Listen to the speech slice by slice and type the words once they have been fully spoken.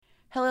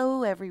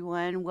Hello,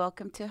 everyone.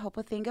 Welcome to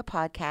Hopothinga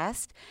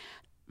Podcast.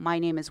 My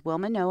name is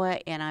Wilma Noah,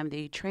 and I'm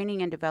the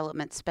Training and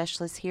Development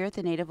Specialist here at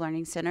the Native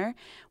Learning Center.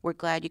 We're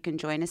glad you can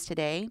join us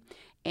today.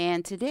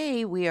 And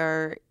today we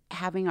are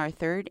having our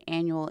third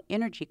annual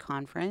Energy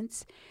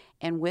Conference.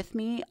 And with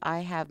me, I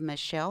have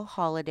Michelle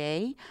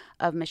Holliday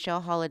of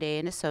Michelle Holliday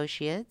and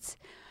Associates.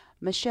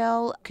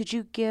 Michelle, could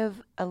you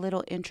give a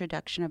little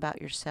introduction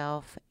about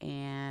yourself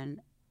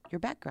and your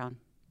background?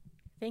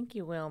 Thank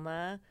you,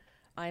 Wilma.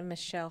 I'm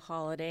Michelle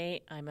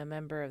Holliday. I'm a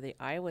member of the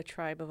Iowa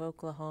Tribe of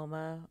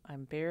Oklahoma.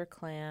 I'm Bear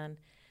Clan,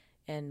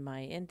 and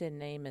my Indian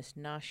name is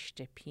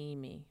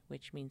Nashtapimi,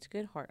 which means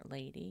Good Heart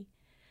Lady.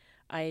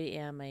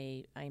 I'm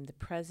the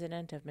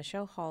president of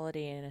Michelle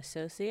Holliday and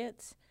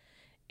Associates,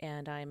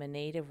 and I'm a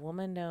Native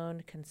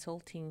woman-owned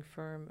consulting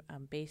firm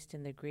based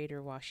in the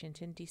greater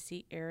Washington,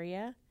 D.C.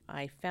 area.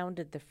 I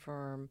founded the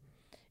firm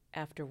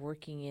after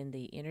working in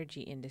the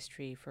energy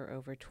industry for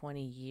over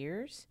 20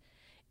 years.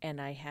 And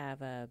I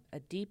have a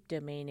deep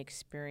domain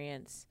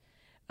experience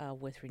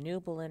with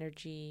renewable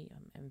energy,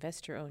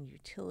 investor-owned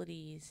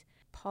utilities,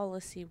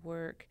 policy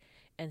work.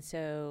 And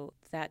so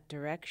that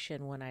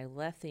direction, when I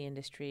left the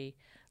industry,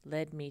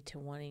 led me to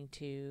wanting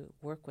to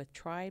work with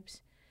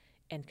tribes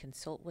and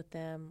consult with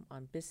them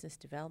on business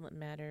development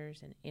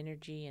matters and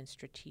energy and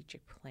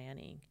strategic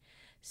planning.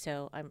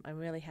 So I'm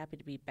really happy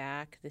to be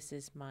back. This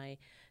is my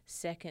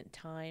second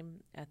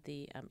time at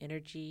the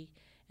Energy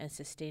and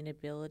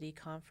Sustainability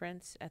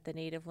Conference at the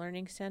Native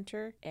Learning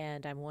Center,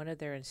 and I'm one of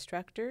their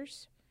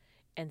instructors.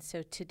 And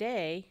so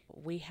today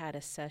we had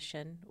a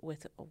session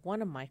with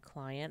one of my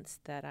clients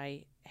that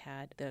I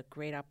had the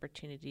great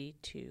opportunity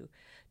to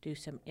do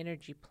some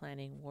energy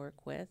planning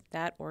work with.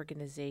 That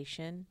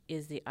organization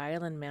is the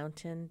Island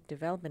Mountain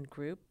Development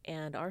Group,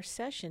 and our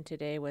session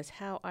today was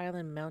how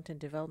Island Mountain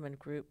Development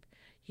Group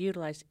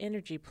utilized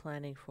energy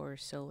planning for a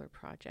solar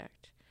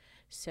project.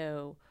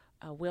 So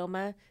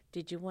Wilma,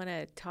 did you want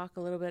to talk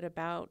a little bit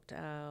about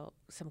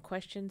some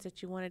questions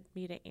that you wanted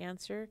me to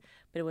answer?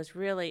 But it was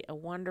really a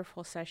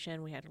wonderful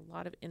session. We had a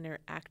lot of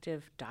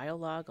interactive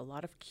dialogue, a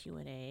lot of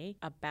Q&A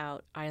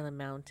about Island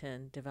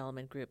Mountain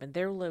Development Group, and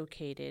they're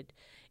located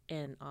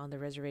on the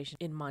reservation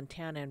in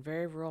Montana, in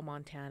very rural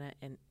Montana,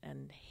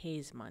 and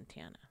Hayes,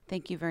 Montana.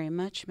 Thank you very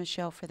much,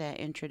 Michelle, for that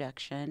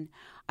introduction.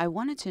 I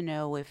wanted to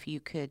know if you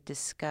could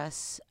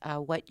discuss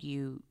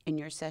in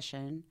your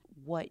session,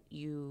 what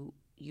you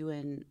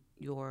and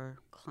your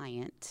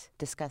client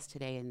discussed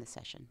today in the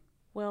session.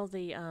 Well,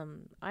 the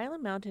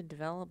Island Mountain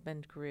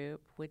Development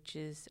Group, which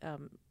is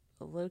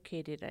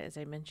located, as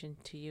I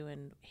mentioned to you,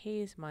 in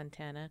Hayes,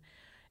 Montana,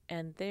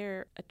 and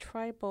they're a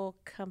tribal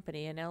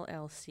company, an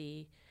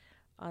LLC,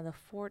 on the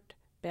Fort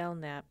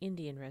Belknap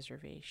Indian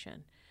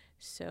Reservation.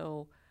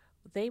 So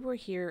they were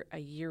here a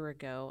year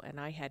ago, and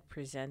I had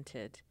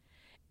presented.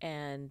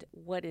 And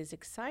what is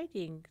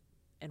exciting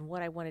and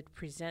what I wanted to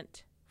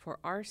present for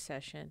our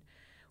session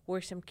were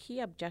some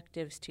key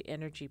objectives to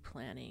energy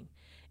planning.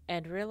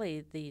 And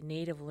really, the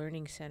Native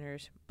Learning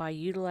Centers, by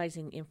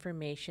utilizing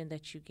information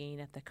that you gain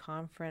at the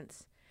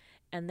conference,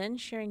 and then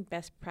sharing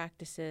best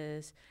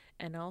practices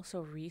and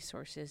also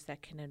resources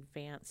that can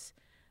advance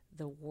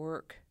the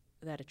work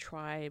that a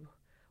tribe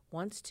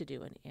wants to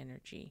do in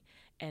energy.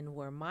 And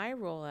where my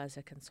role as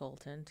a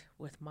consultant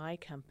with my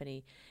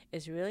company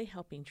is really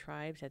helping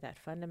tribes at that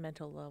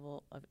fundamental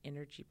level of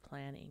energy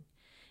planning.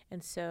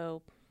 And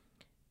so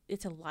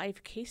it's a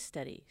live case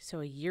study. So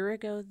a year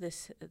ago,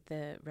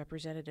 the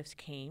representatives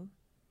came,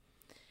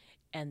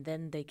 and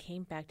then they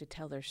came back to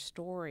tell their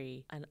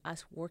story, and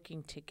us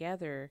working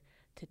together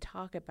to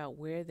talk about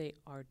where they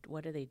are,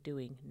 what are they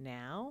doing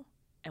now,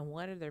 and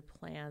what are their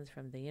plans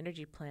from the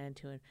energy plan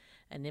to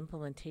an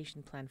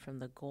implementation plan from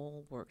the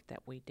goal work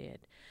that we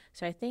did.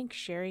 So I think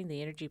sharing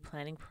the energy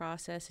planning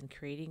process and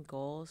creating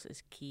goals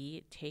is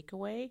key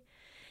takeaway.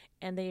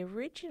 And they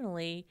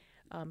originally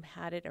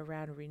had it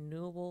around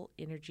renewable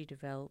energy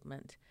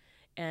development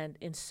and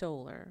in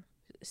solar.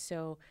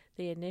 So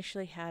they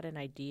initially had an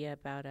idea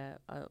about a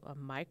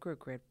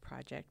microgrid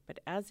project, but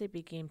as they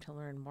began to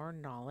learn more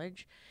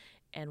knowledge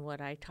and what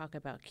I talk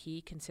about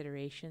key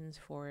considerations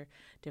for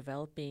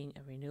developing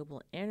a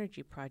renewable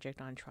energy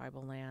project on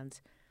tribal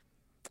lands,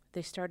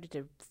 they started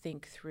to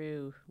think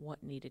through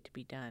what needed to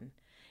be done.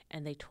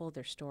 And they told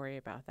their story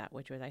about that,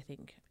 which was, I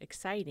think,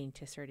 exciting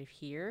to sort of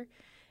hear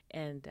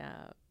and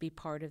be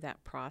part of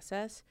that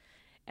process.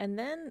 And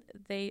then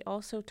they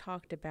also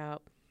talked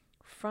about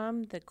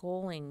from the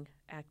goaling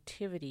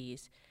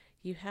activities,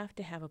 you have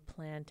to have a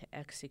plan to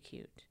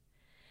execute.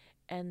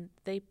 And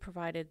they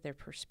provided their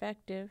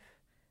perspective.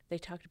 They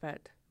talked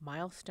about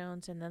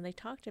milestones, and then they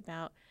talked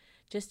about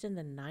just in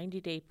the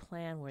 90-day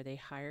plan where they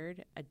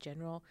hired a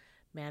general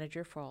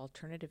manager for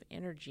alternative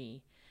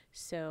energy.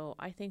 So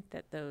I think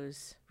that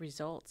those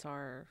results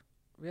are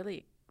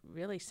really,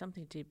 really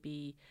something to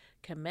be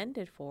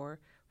commended for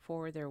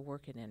their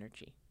work in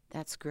energy.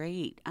 That's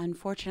great.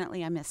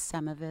 Unfortunately, I missed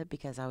some of it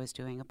because I was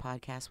doing a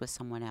podcast with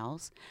someone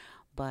else.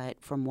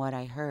 But from what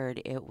I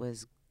heard, it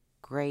was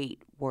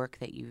great work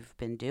that you've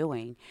been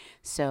doing.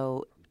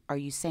 So are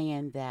you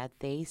saying that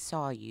they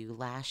saw you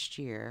last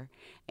year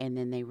and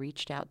then they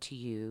reached out to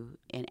you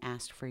and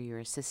asked for your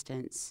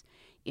assistance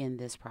in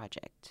this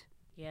project?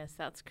 Yes,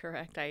 that's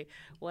correct.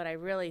 What I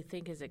really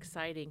think is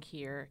exciting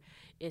here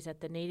is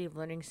at the Native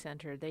Learning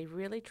Center, they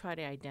really try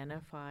to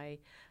identify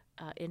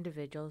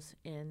individuals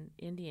in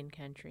Indian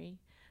country,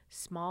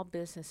 small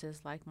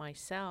businesses like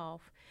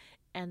myself,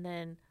 and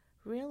then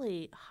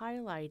really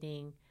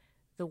highlighting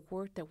the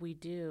work that we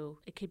do.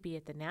 It could be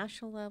at the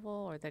national level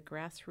or the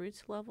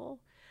grassroots level,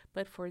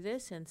 but for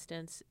this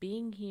instance,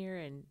 being here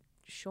and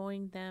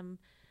showing them,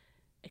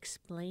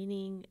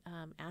 explaining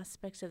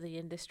aspects of the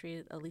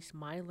industry, at least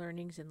my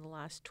learnings in the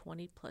last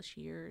 20 plus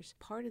years.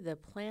 Part of the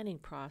planning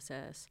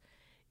process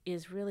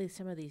is really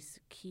some of these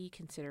key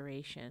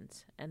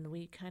considerations, and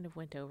we kind of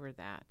went over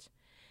that.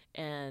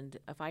 And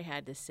if I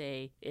had to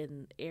say,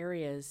 in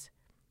areas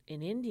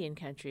in Indian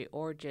country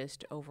or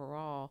just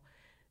overall,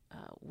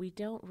 we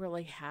don't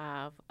really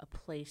have a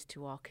place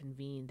to all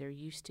convene. There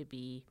used to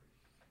be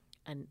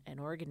an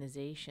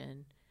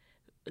organization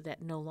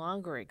that no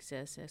longer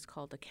exists. It's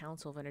called the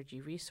Council of Energy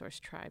Resource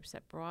Tribes,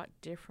 that brought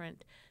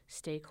different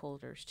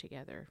stakeholders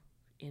together: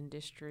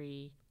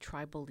 industry,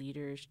 tribal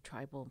leaders,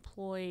 tribal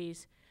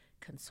employees,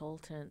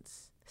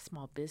 consultants,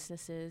 small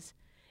businesses.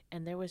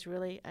 And there was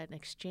really an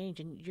exchange.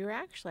 And you're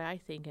actually, I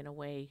think, in a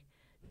way,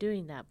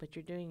 doing that, but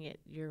you're doing it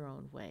your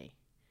own way.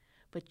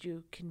 But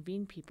you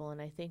convene people,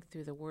 and I think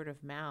through the word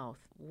of mouth,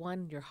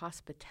 one, your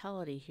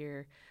hospitality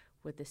here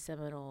with the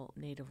Seminole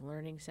Native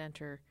Learning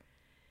Center,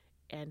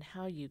 and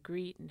how you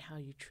greet and how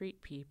you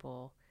treat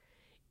people,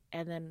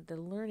 and then the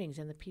learnings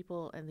and the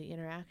people and the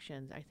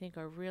interactions, I think,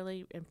 are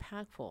really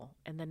impactful.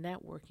 And the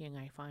networking,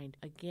 I find,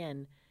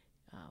 again,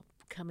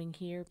 coming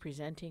here,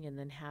 presenting, and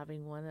then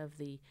having one of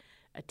the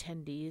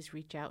attendees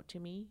reach out to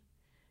me,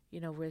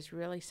 was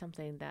really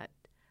something that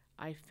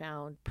I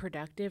found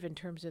productive in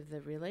terms of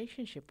the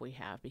relationship we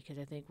have, because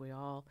I think we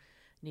all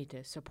need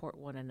to support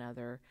one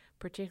another,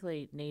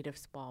 particularly Native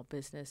small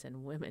business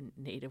and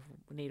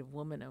Native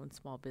woman-owned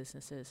small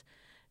businesses,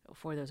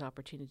 for those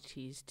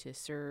opportunities to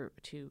serve,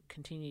 to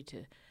continue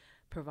to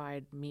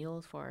provide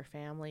meals for our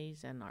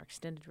families and our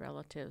extended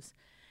relatives.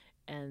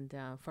 And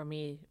for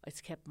me,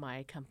 it's kept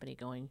my company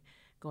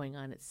going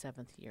on its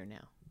 7th year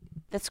now.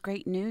 That's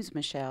great news,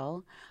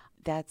 Michelle.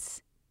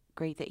 That's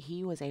great that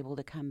he was able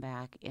to come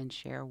back and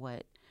share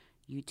what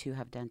you two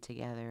have done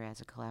together as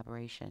a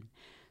collaboration.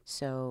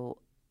 So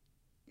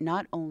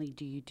not only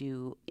do you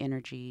do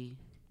energy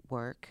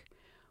work,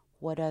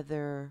 what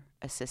other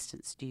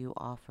assistance do you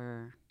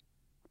offer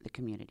the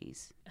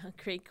communities?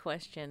 Great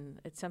question.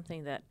 It's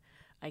something that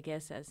I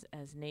guess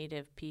as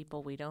Native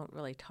people, we don't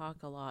really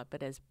talk a lot,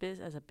 but as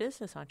a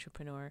business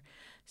entrepreneur,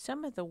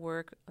 some of the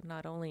work,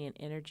 not only in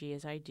energy,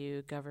 as I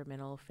do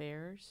governmental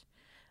affairs.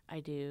 I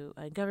do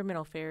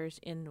governmental affairs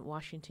in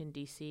Washington,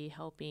 D.C.,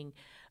 helping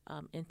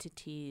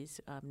entities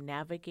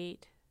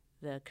navigate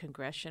the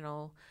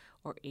congressional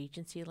or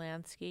agency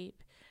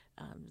landscape.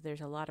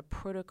 There's a lot of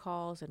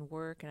protocols and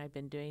work, and I've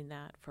been doing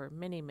that for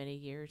many, many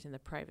years in the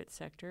private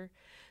sector.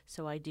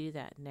 So I do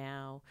that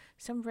now.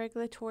 Some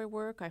regulatory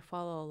work. I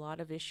follow a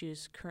lot of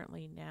issues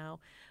currently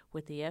now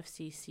with the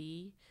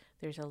FCC.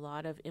 There's a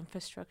lot of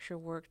infrastructure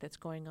work that's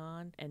going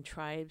on, and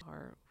tribes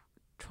are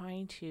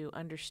trying to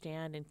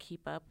understand and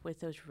keep up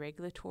with those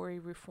regulatory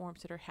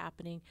reforms that are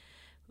happening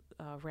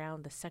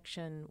around the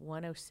Section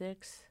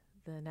 106,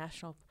 the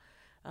National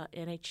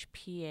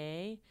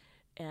NHPA,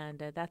 and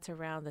that's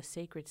around the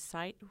sacred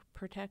site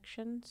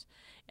protections.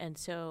 And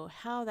so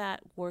how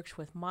that works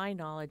with my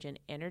knowledge in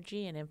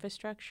energy and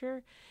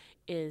infrastructure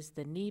is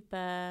the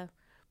NEPA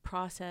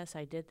process.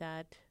 I did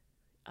that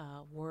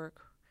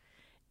work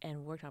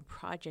and worked on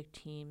project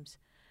teams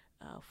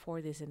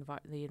for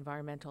the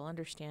environmental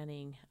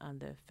understanding on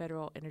the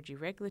Federal Energy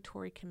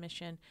Regulatory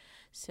Commission.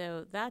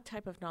 So that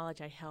type of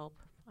knowledge I help.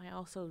 I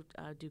also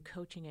do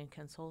coaching and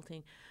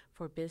consulting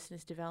for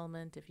business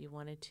development, if you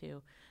wanted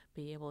to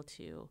be able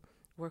to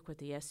work with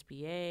the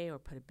SBA or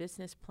put a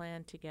business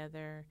plan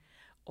together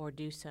or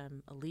do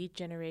some lead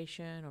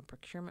generation or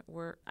procurement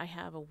work. I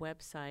have a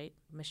website,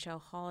 Michelle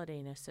Holiday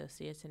and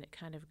Associates, and it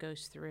kind of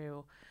goes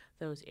through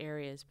those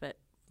areas. But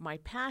my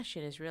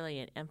passion is really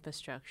in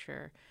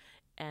infrastructure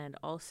and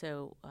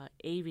also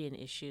avian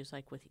issues,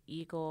 like with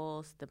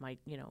eagles,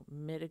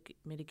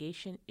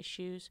 mitigation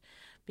issues,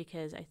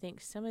 because I think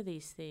some of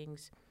these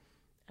things,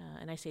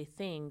 and I say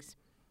things,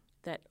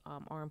 that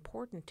are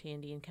important to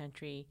Indian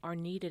country are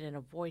needed, and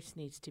a voice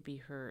needs to be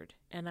heard.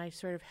 And I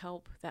sort of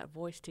help that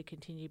voice to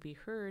continue to be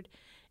heard,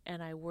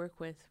 and I work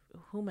with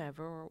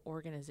whomever or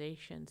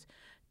organizations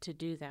to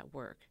do that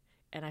work.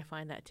 And I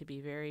find that to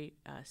be very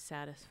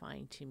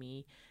satisfying to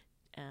me,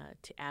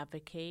 to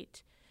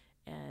advocate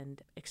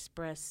and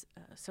express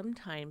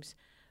sometimes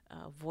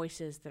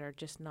voices that are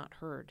just not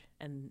heard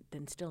and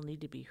then still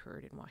need to be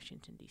heard in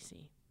Washington,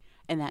 D.C.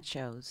 And that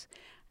shows,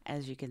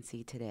 as you can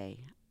see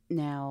today.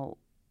 Now,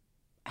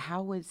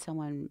 how would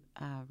someone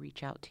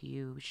reach out to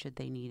you should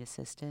they need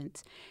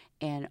assistance?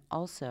 And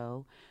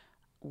also,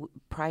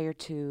 prior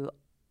to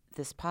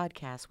this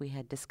podcast, we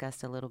had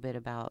discussed a little bit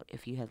about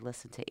if you had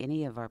listened to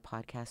any of our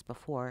podcasts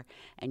before,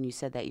 and you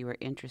said that you were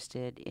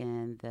interested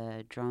in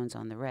the drones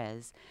on the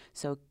res.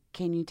 So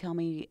can you tell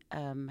me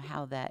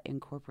how that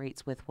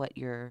incorporates with what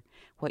you're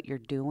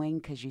doing?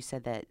 Because you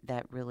said that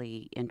that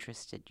really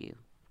interested you.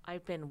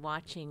 I've been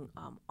watching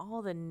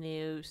all the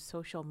new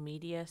social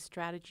media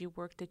strategy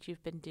work that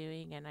you've been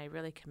doing, and I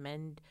really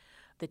commend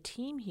the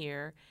team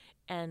here.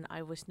 And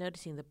I was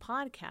noticing the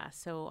podcast,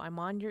 so I'm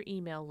on your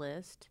email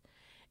list,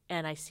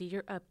 and I see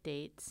your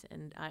updates.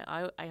 And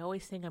I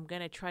always think I'm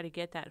going to try to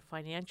get that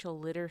financial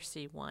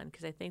literacy one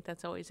because I think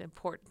that's always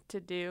important to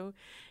do.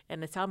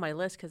 And it's on my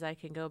list because I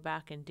can go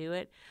back and do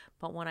it.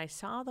 But when I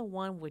saw the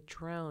one with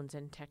drones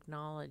and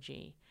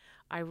technology,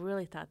 I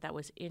really thought that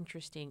was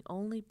interesting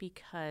only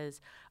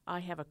because I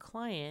have a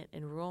client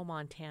in rural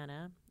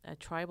Montana, a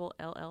tribal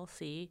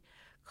LLC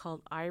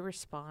called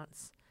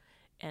iResponse,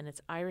 and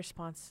it's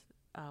iResponse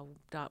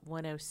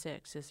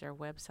 .106 is their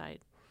website.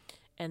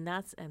 And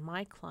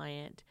my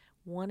client,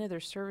 one of their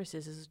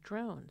services is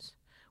drones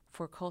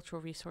for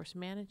cultural resource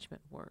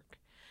management work.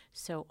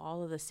 So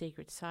all of the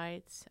sacred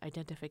sites,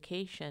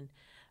 identification.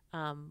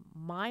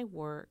 My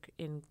work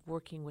in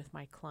working with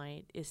my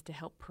client is to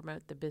help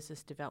promote the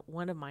business development.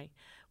 One of my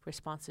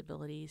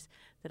responsibilities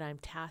that I'm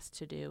tasked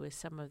to do is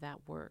some of that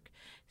work.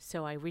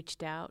 So I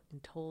reached out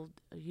and told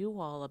you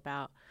all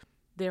about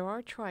there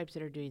are tribes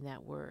that are doing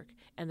that work,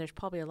 and there's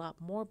probably a lot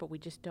more, but we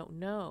just don't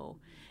know.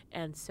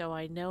 And so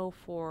I know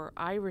for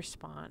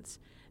iResponse,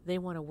 they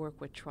want to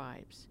work with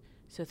tribes.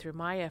 So through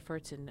my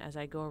efforts and as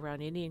I go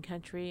around Indian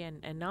country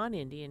and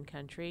non-Indian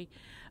country,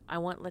 I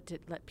want to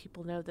let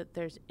people know that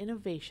there's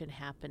innovation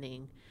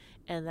happening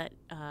and that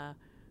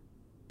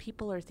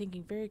people are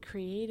thinking very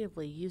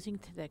creatively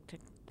using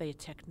the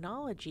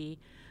technology,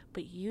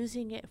 but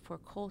using it for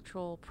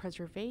cultural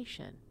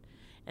preservation.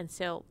 And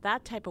so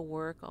that type of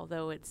work,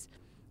 although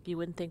you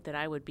wouldn't think that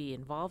I would be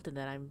involved in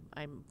that, I'm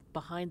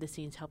behind the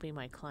scenes helping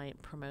my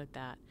client promote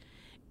that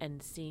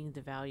and seeing the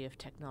value of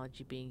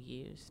technology being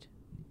used.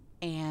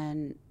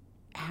 And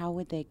how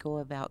would they go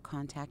about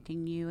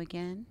contacting you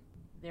again?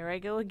 There I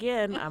go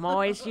again. I'm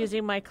always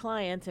using my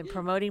clients and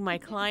promoting my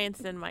clients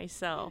and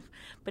myself.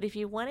 But if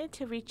you wanted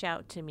to reach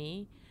out to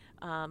me,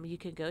 you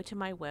can go to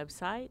my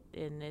website,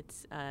 and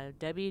it's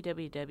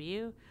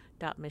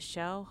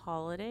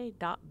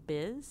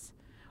www.michelleholiday.biz,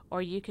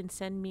 or you can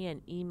send me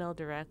an email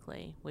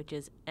directly, which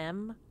is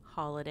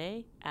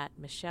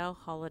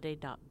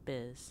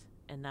mholiday@michelleholiday.biz,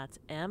 and that's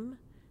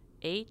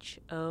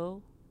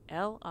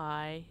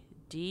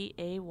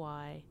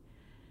MHOLIDAY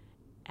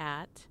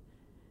at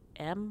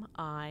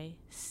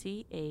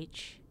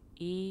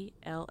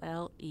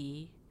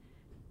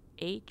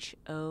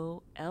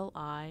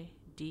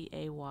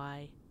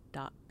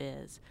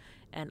MICHELLIDAY.biz.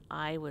 And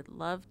I would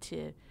love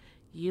to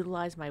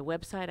utilize my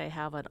website. I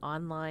have an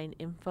online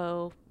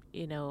info,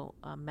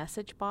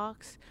 message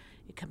box.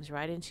 It comes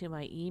right into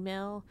my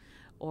email,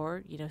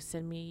 or,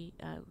 send me,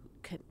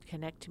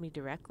 connect to me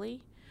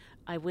directly.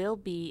 I will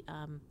be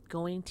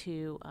going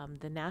to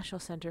the National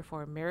Center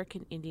for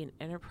American Indian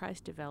Enterprise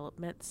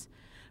Development's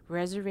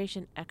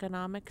Reservation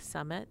Economic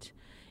Summit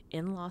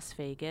in Las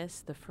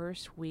Vegas the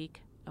first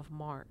week of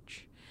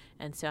March.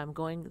 And so I'm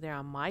going there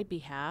on my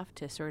behalf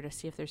to sort of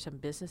see if there's some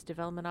business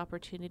development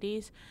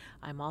opportunities.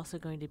 I'm also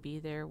going to be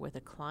there with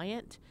a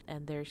client,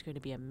 and there's going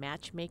to be a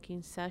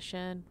matchmaking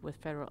session with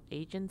federal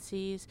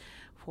agencies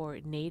for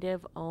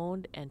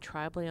Native-owned and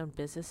tribally owned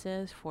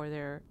businesses for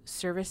their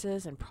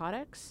services and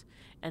products.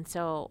 And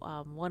so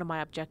one of my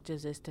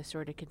objectives is to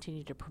sort of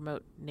continue to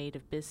promote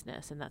Native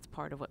business, and that's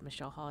part of what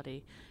Michelle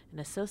Holiday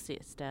and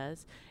Associates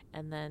does,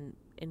 and then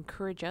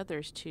encourage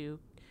others to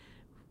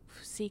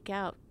seek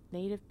out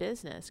Native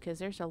business, because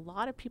there's a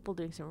lot of people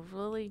doing some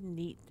really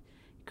neat,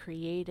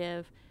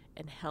 creative,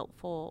 and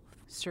helpful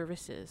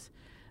services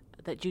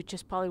that you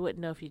just probably wouldn't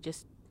know if you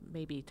just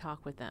maybe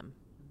talk with them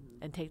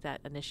and take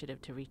that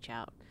initiative to reach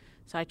out.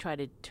 So I try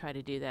to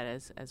do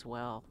that as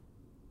well.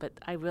 But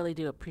I really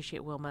do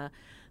appreciate, Wilma,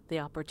 the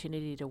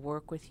opportunity to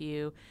work with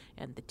you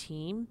and the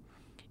team,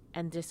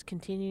 and just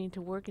continuing to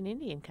work in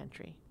Indian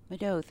country.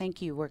 Mado,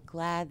 thank you. We're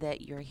glad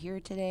that you're here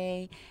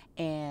today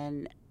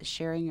and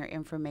sharing your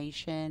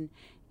information.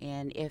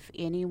 And if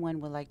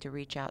anyone would like to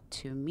reach out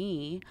to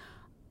me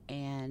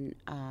and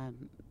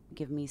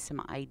give me some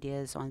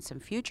ideas on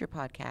some future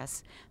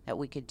podcasts that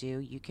we could do,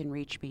 you can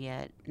reach me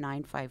at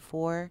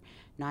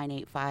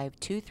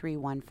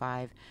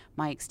 954-985-2315.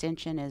 My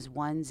extension is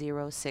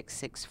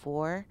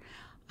 10664.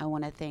 I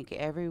want to thank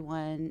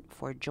everyone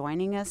for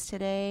joining us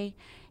today.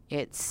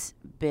 It's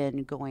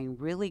been going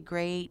really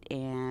great,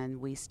 and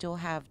we still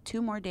have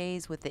 2 more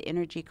days with the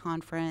Energy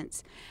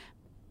Conference.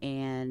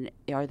 And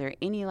are there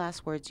any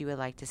last words you would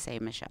like to say,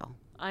 Michelle?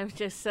 I'm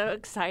just so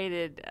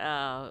excited,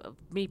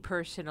 me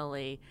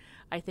personally.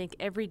 I think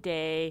every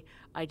day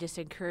I just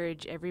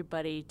encourage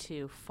everybody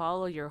to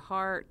follow your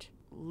heart,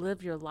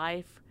 live your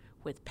life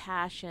with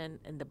passion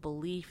and the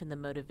belief and the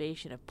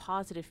motivation of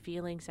positive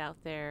feelings out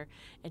there,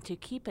 and to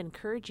keep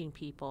encouraging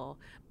people,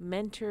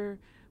 mentor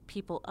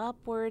people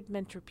upward,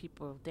 mentor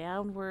people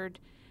downward,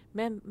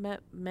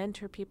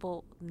 mentor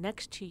people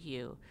next to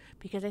you,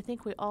 because I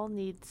think we all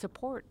need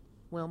support,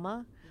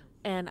 Wilma.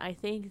 And I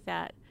think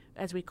that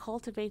as we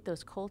cultivate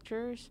those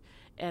cultures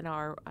and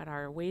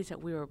our ways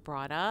that we were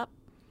brought up,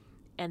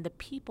 and the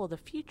people, the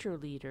future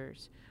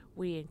leaders,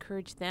 we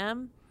encourage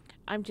them.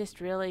 I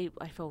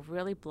feel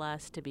really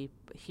blessed to be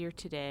here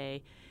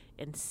today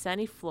in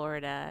sunny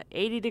Florida,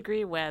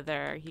 80-degree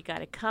weather. You got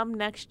to come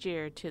next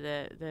year to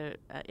the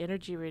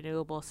Energy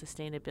Renewable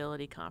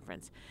Sustainability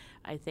Conference.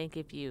 I think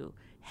if you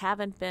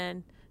haven't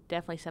been,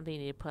 definitely something you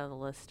need to put on the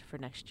list for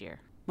next year.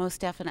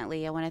 Most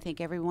definitely. I want to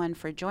thank everyone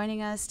for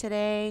joining us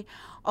today.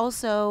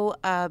 Also,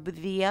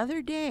 the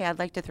other day, I'd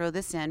like to throw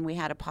this in. We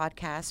had a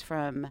podcast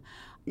from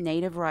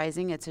Native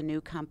Rising. It's a new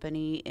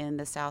company in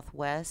the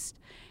Southwest.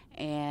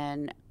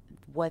 And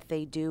what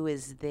they do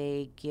is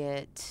they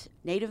get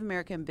Native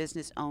American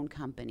business-owned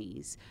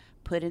companies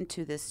put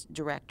into this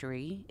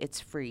directory. It's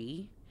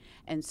free.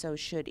 And so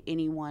should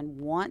anyone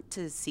want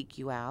to seek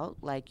you out,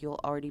 like you'll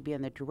already be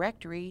in the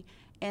directory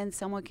and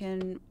someone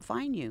can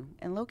find you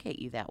and locate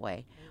you that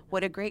way.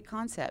 What a great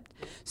concept.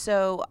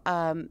 So,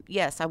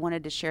 yes, I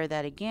wanted to share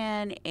that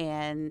again.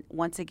 And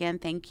once again,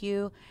 thank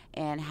you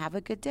and have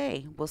a good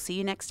day. We'll see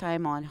you next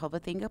time on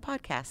Hovathinga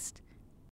Podcast.